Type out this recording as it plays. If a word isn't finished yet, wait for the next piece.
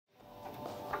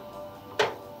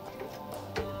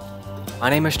My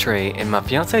name is Trey, and my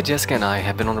fiance Jessica and I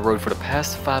have been on the road for the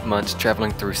past 5 months traveling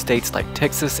through states like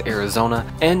Texas,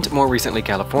 Arizona, and more recently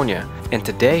California. And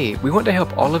today, we want to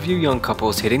help all of you young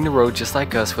couples hitting the road just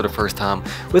like us for the first time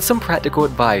with some practical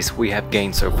advice we have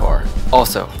gained so far.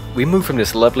 Also, we moved from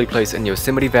this lovely place in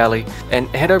Yosemite Valley and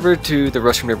head over to the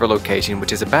Russian River location,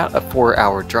 which is about a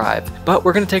 4-hour drive. But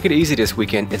we're going to take it easy this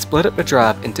weekend and split up the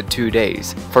drive into 2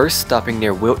 days. First stopping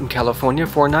near Wilton, California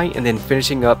for a night and then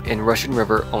finishing up in Russian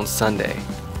River on Sunday.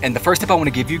 And the first tip I want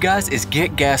to give you guys is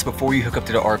get gas before you hook up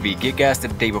to the RV. Get gas the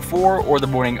day before or the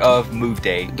morning of move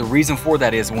day. The reason for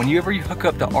that is whenever you hook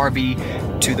up the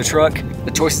RV to the truck, the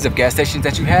choices of gas stations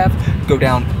that you have go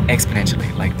down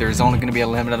exponentially. Like there's only going to be a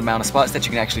limited amount of spots that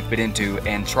you can actually fit into,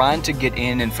 and trying to get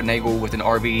in and finagle with an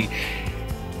RV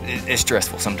is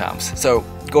stressful sometimes. So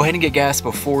go ahead and get gas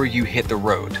before you hit the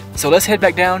road. So let's head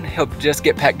back down, help Jess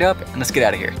get packed up, and let's get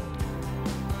out of here.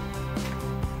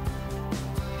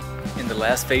 In the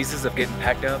last phases of getting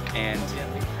packed up, and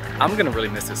I'm gonna really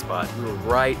miss this spot. We were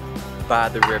right by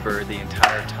the river the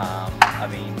entire time. I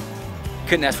mean,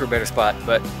 couldn't ask for a better spot.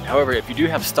 But however, if you do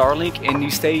have Starlink and you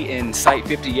stay in Site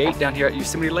 58 down here at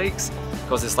Yosemite Lakes,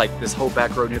 because it's like this whole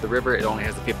back road near the river, it only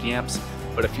has the 50 amps.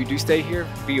 But if you do stay here,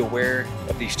 be aware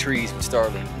of these trees with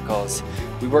Starlink, because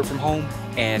we work from home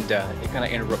and it kind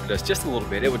of interrupted us just a little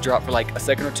bit. It would drop for like a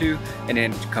second or two and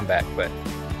then come back. But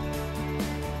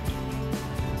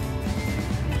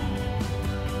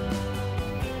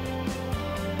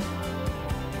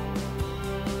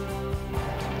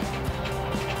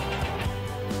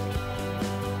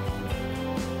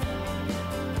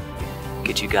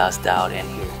get you guys dialed in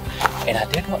here. And I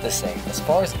did want to say, as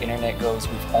far as internet goes,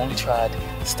 we've only tried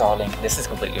Starlink. This is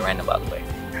completely random, by the way,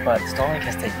 but Starlink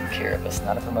has taken care of us.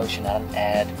 Not a promotion, not an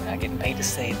ad, we're not getting paid to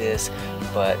say this,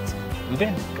 but we've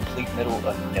been in the complete middle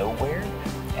of nowhere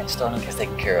and Starlink has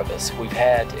taken care of us. We've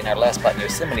had, in our last spot in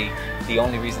Yosemite, the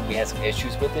only reason we had some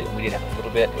issues with it, and we did have a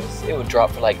little bit, it would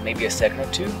drop for like maybe a second or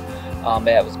two.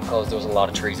 That was because there was a lot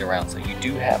of trees around, so you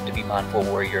do have to be mindful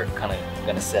where you're kind of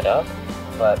going to set up.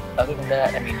 But other than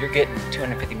that, I mean, you're getting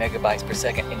 250 megabytes per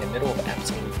second in the middle of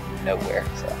absolute nowhere.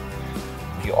 So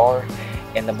if you are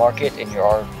in the market and you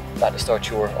are about to start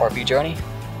your RV journey,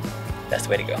 that's the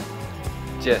way to go.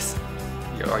 Jess,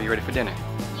 are you ready for dinner?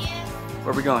 Yeah.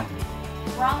 Where are we going?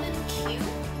 Ramen Q.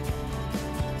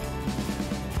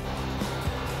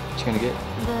 What you gonna get?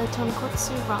 The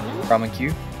tonkotsu ramen. Ramen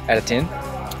Q out of 10?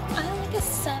 I like a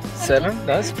 7. 7?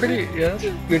 That's pretty, yeah, that's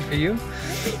good for you.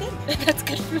 That's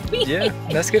good for me. Yeah,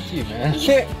 that's good for you, man.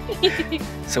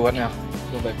 So what now?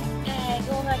 Go back home?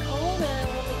 Go back home and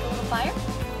we'll make a little fire.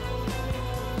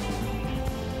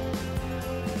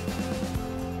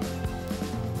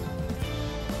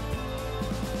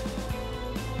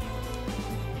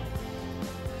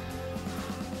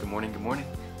 Good morning, good morning.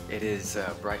 It is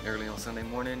bright and early on Sunday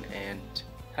morning, and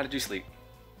how did you sleep?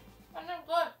 I'm not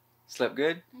good. Slept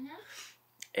good? Mm-hmm.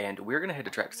 And we're gonna head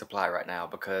to Tractor Supply right now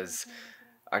because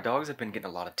our dogs have been getting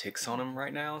a lot of ticks on them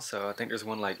right now. So I think there's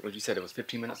one, like what you said, it was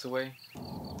 15 minutes away.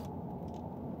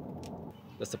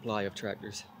 The supply of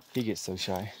tractors. He gets so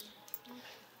shy.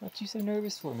 What you so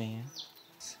nervous for, man?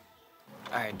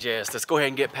 Alright, Jess, let's go ahead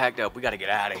and get packed up. We gotta get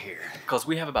out of here, because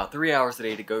we have about 3 hours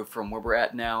today to go from where we're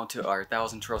at now to our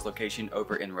 1,000 Trails location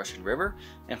over in Russian River.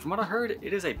 And from what I heard,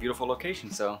 it is a beautiful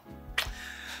location, so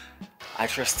I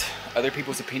trust other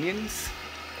people's opinions.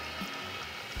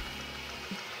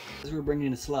 As we're bringing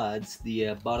in the slides,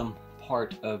 the bottom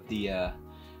part of the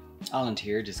island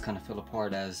here just kind of fell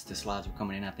apart as the slides were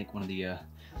coming in. I think one of the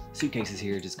suitcases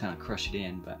here just kind of crushed it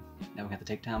in, but now we have to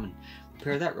take time and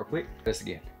repair that real quick. This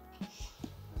again.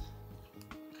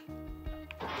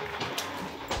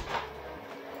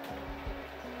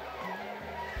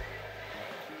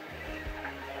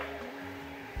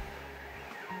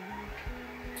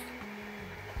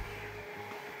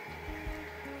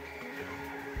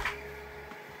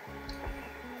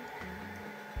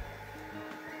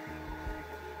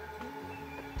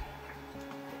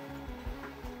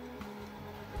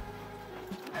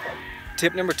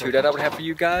 Tip number 2 that I would have for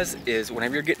you guys is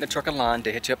whenever you're getting the truck in line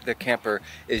to hitch up the camper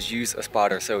is use a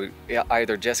spotter. So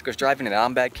either Jessica's driving and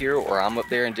I'm back here, or I'm up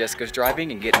there and Jessica's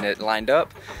driving and getting it lined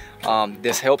up.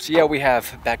 This helps. Yeah, we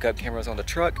have backup cameras on the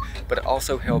truck, but it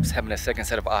also helps having a second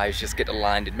set of eyes just get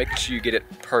aligned and making sure you get it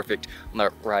perfect on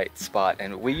the right spot.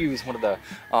 And we use one of the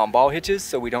ball hitches,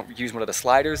 so we don't use one of the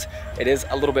sliders. It is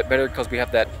a little bit better because we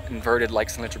have that inverted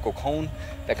like cylindrical cone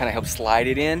that kind of helps slide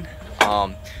it in.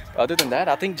 Other than that,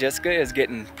 I think Jessica is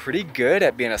getting pretty good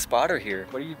at being a spotter here.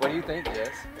 What do you think, Jess?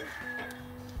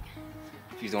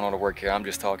 She's doing all the work here. I'm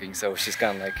just talking, so she's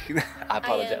kind of like, I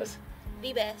apologize.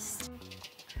 The best.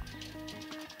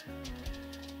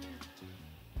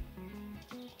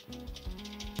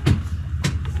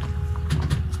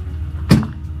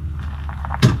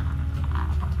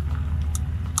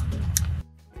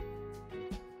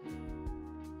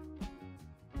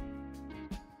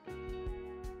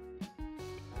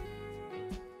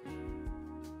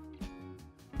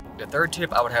 The third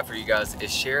tip I would have for you guys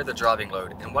is share the driving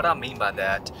load. And what I mean by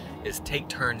that is take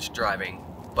turns driving.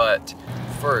 But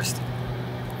first,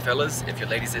 fellas, if your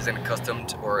ladies isn't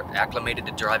accustomed or acclimated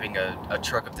to driving a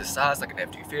truck of this size, like an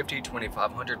F-250,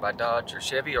 2500 by Dodge or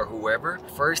Chevy or whoever,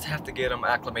 first have to get them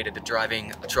acclimated to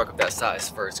driving a truck of that size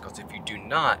first. Because if you do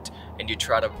not, and you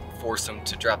try to force them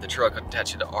to drive the truck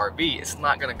attached to the RV, it's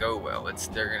not gonna go well.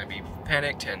 They're gonna be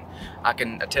panicked, and I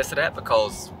can attest to that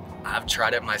because I've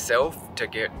tried it myself to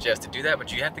get Jess to do that,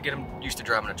 but you have to get them used to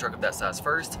driving a truck of that size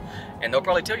first. And they'll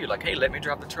probably tell you like, hey, let me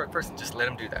drive the truck first, and just let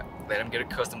them do that. Let them get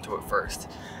accustomed to it first.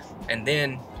 And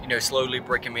then, you know, slowly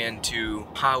break them into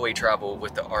highway travel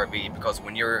with the RV, because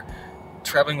when you're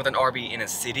traveling with an RV in a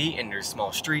city and there's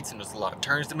small streets and there's a lot of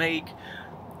turns to make,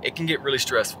 it can get really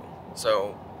stressful.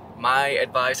 So my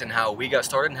advice and how we got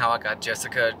started and how I got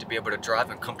Jessica to be able to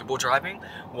drive and comfortable driving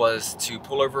was to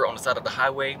pull over on the side of the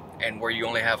highway, and where you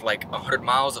only have like 100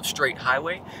 miles of straight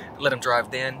highway, let them drive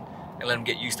then, and let them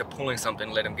get used to pulling something,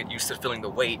 let them get used to feeling the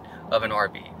weight of an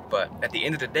RV. But at the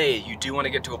end of the day, you do want to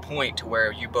get to a point to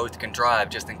where you both can drive,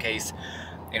 just in case,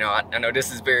 you know, I know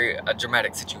this is a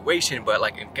dramatic situation, but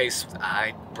like in case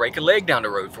I break a leg down the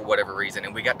road for whatever reason,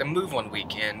 and we got to move one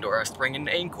weekend, or I sprain an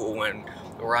ankle,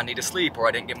 or I need to sleep, or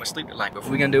I didn't get much sleep tonight. But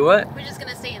we're gonna do what? We're just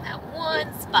gonna stay in that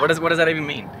one spot. What does that even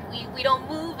mean? We don't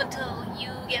move until you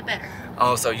get better.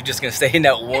 Oh, so you're just gonna stay in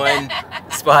that one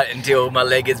spot until my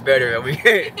leg gets better?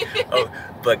 Oh,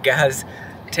 but guys,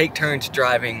 take turns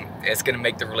driving. It's gonna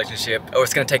make the relationship, or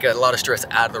it's gonna take a lot of stress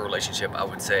out of the relationship, I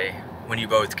would say, when you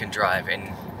both can drive and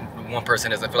one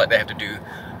person doesn't feel like they have to do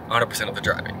 100% of the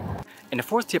driving. And the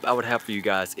fourth tip I would have for you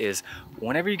guys is,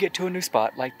 whenever you get to a new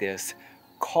spot like this,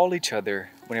 call each other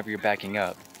whenever you're backing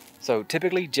up. So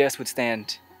typically Jess would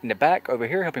stand in the back over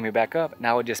here helping me back up, and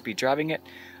I would just be driving it.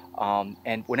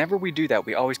 And whenever we do that,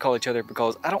 we always call each other,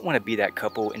 because I don't want to be that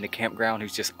couple in the campground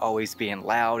who's just always being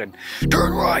loud and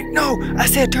turn right. No, I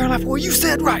said turn left. Well, you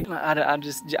said right.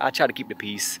 I try to keep the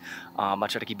peace. I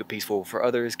try to keep it peaceful for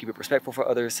others, keep it respectful for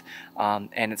others,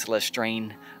 and it's less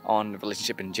strain on the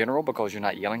relationship in general, because you're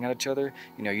not yelling at each other.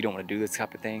 You know, you don't want to do this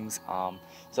type of things.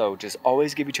 So just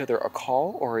always give each other a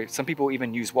call, or some people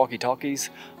even use walkie-talkies,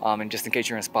 and just in case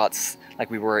you're in spots like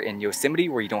we were in Yosemite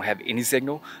where you don't have any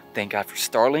signal. Thank God for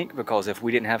Starlink, because if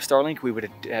we didn't have Starlink, we would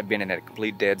have been in a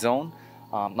complete dead zone.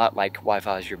 Not like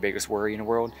Wi-Fi is your biggest worry in the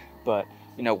world, but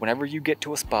you know, whenever you get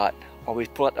to a spot, always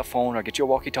pull out the phone or get your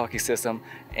walkie-talkie system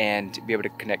and be able to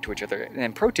connect to each other. And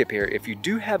then pro tip here, if you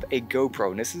do have a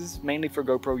GoPro, and this is mainly for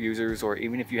GoPro users, or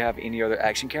even if you have any other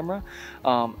action camera,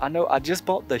 I know I just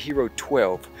bought the Hero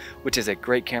 12, which is a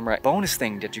great camera. Bonus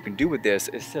thing that you can do with this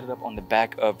is set it up on the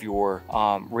back of your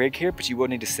rig here, but you will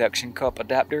need a suction cup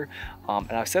adapter.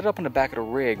 And I set it up on the back of the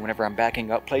rig whenever I'm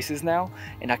backing up places now,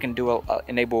 and I can do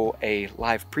enable a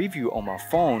live preview on my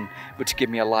phone, which give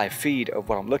me a live feed of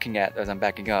what I'm looking at as I'm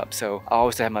backing up. So I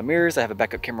always have my mirrors, I have a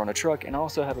backup camera on the truck, and I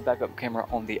also have a backup camera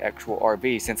on the actual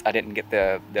RV, since I didn't get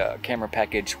the camera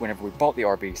package whenever we bought the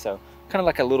RV. So kind of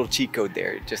like a little cheat code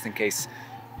there, just in case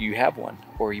you have one,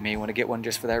 or you may want to get one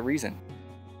just for that reason.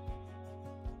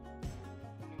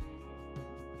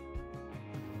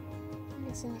 I'm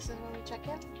guessing this is when we check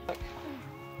in.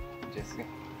 Jessica,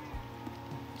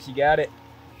 she got it.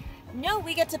 No,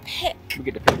 we get to pick. We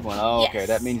get to pick one. Oh, okay. Yes.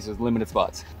 That means there's limited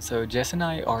spots. So Jess and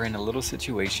I are in a little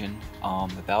situation.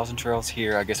 The Thousand Trails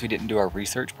here, I guess we didn't do our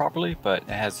research properly, but it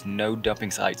has no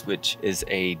dumping sites, which is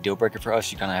a deal breaker for us.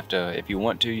 You kind of have to, if you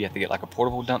want to, you have to get like a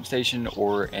portable dump station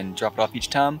and drop it off each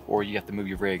time, or you have to move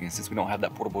your rig. And since we don't have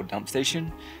that portable dump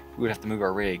station, we would have to move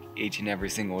our rig each and every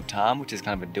single time, which is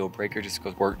kind of a deal breaker, just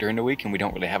because work during the week and we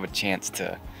don't really have a chance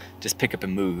to just pick up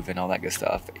and move and all that good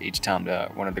stuff each time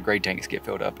one of the gray tanks get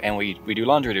filled up. And we do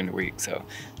laundry during the week, so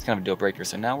it's kind of a deal breaker.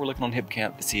 So now we're looking on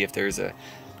HipCamp to see if there's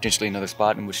potentially another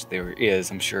spot, in which there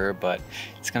is, I'm sure, but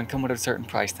it's going to come with a certain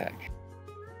price tag.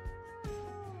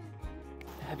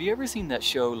 Have you ever seen that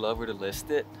show Love Her to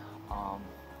List It?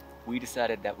 We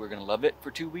decided that we're going to love it for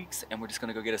 2 weeks, and we're just going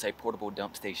to go get us a portable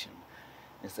dump station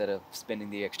instead of spending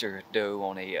the extra dough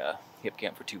on a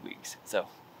HipCamp for 2 weeks. So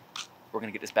we're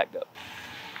going to get this backed up.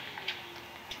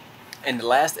 And the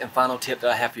last and final tip that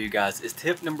I have for you guys is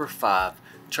tip number 5.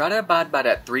 Try to abide by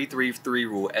that 3-3-3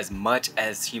 rule as much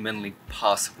as humanly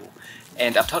possible.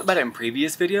 And I've talked about it in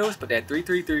previous videos, but that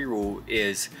 3-3-3 rule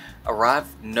is arrive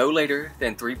no later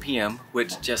than 3 p.m.,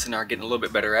 which Jess and I are getting a little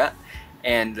bit better at.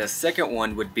 And the second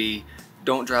one would be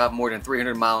don't drive more than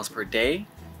 300 miles per day.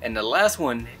 And the last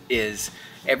one is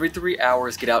every 3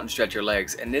 hours get out and stretch your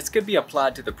legs. And this could be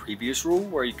applied to the previous rule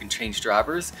where you can change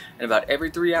drivers, and about every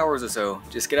 3 hours or so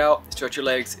just get out, stretch your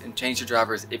legs, and change your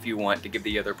drivers if you want to give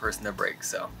the other person a break.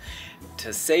 So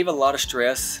to save a lot of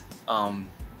stress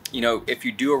You know, if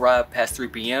you do arrive past 3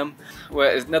 p.m.,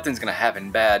 well, nothing's gonna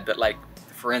happen bad, but like,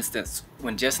 for instance,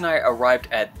 when Jess and I arrived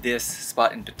at this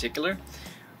spot in particular,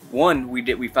 one,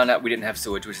 we found out we didn't have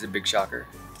sewage, which is a big shocker.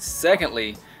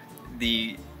 Secondly,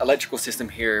 the electrical system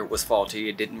here was faulty.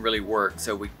 It didn't really work,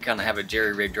 so we kind of have a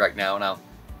jerry-rigged right now.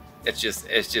 It's just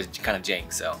kind of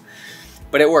jank, so.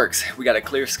 But it works. We got a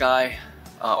clear sky,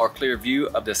 or clear view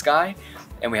of the sky,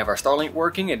 and we have our Starlink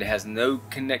working. It has no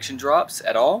connection drops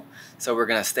at all, so we're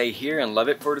gonna stay here and love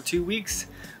it for the 2 weeks.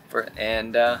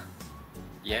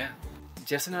 Yeah.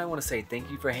 Jess and I want to say thank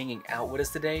you for hanging out with us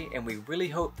today, and we really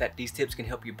hope that these tips can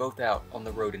help you both out on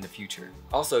the road in the future.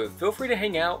 Also, feel free to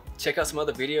hang out, check out some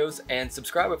other videos, and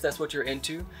subscribe if that's what you're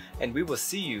into, and we will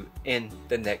see you in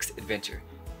the next adventure.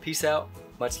 Peace out,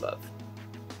 much love.